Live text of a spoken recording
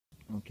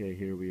Okay,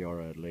 here we are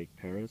at Lake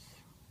Paris,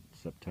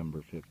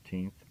 September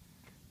 15th,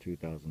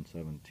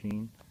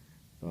 2017.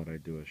 Thought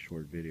I'd do a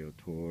short video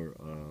tour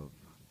of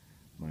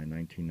my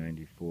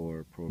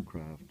 1994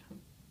 Procraft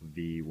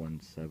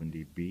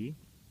V-170B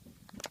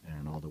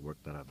and all the work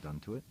that I've done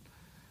to it.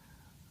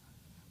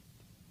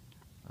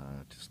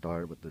 To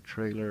start with the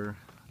trailer,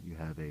 you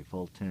have a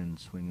Fulton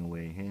swing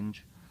away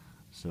hinge,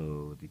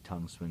 so the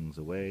tongue swings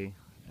away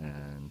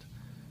and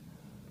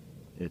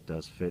it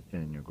does fit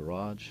in your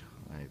garage.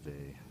 I have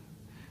a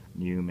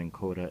new Minn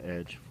Kota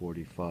Edge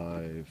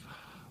 45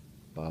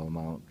 bow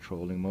mount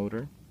trolling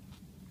motor.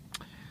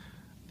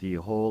 The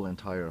whole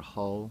entire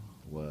hull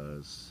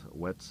was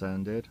wet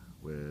sanded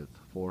with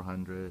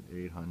 400,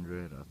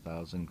 800,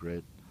 1000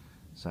 grit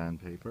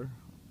sandpaper,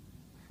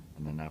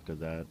 and then after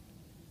that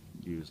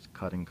used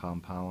cutting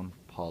compound,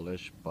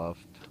 polished,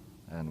 buffed,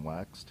 and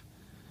waxed.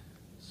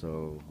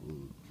 So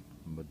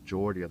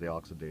majority of the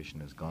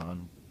oxidation is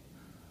gone.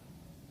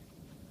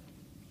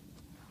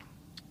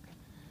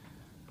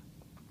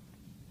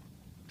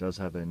 Does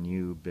have a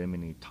new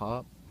bimini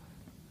top,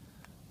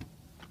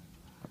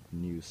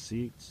 new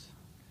seats,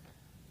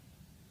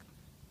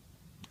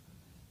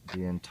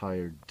 the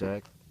entire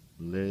deck,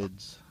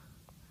 lids,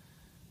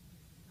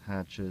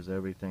 hatches,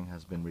 everything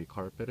has been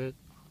recarpeted.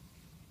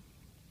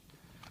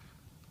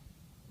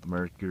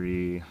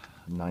 Mercury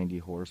 90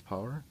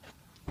 horsepower.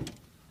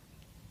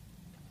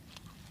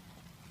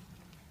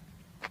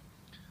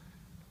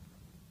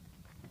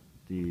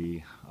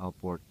 The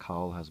outboard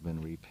cowl has been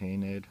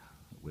repainted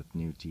with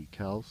new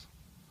decals,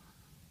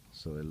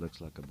 so it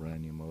looks like a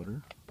brand new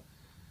motor.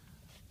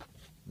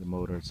 The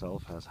motor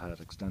itself has had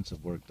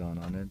extensive work done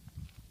on it.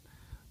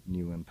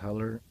 New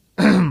impeller,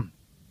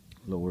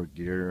 lower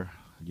gear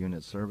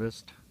unit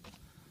serviced.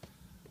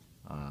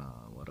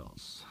 What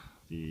else?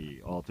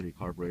 All three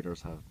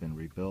carburetors have been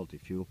rebuilt. The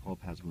fuel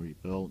pump has been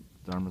rebuilt.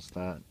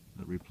 Thermostat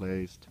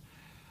replaced.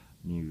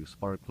 New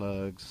spark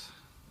plugs.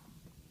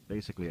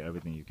 Basically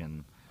everything you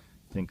can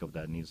think of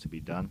that needs to be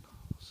done,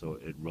 so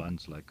it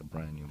runs like a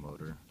brand new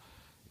motor.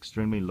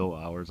 Extremely low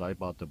hours. I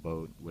bought the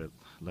boat with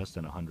less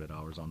than 100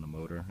 hours on the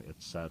motor.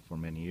 It's sat for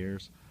many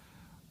years.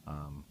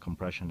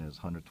 Compression is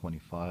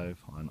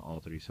 125 on all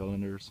three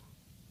cylinders.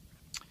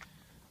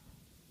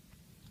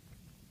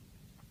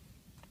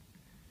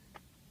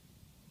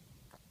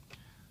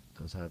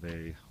 Does have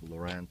a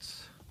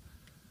Lowrance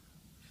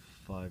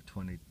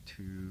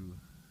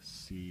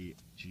 522C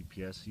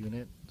GPS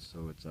unit,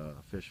 so it's a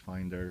fish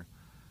finder.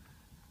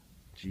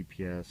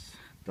 GPS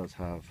does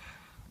have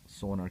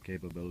sonar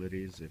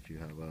capabilities if you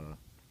have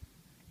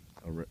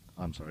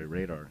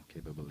radar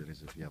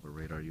capabilities if you have a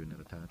radar unit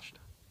attached.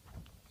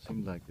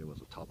 Seemed like it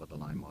was a top of the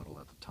line model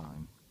at the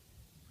time,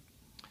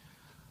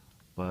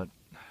 but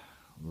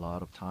a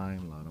lot of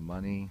time, a lot of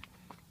money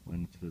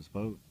went into this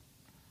boat.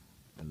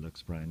 It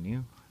looks brand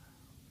new,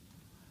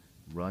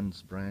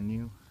 runs brand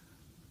new.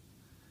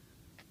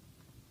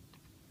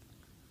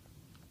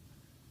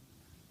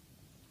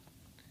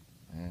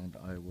 And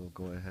I will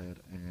go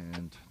ahead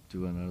and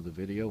do another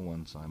video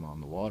once I'm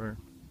on the water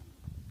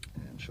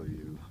and show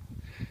you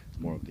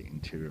more of the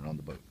interior on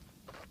the boat.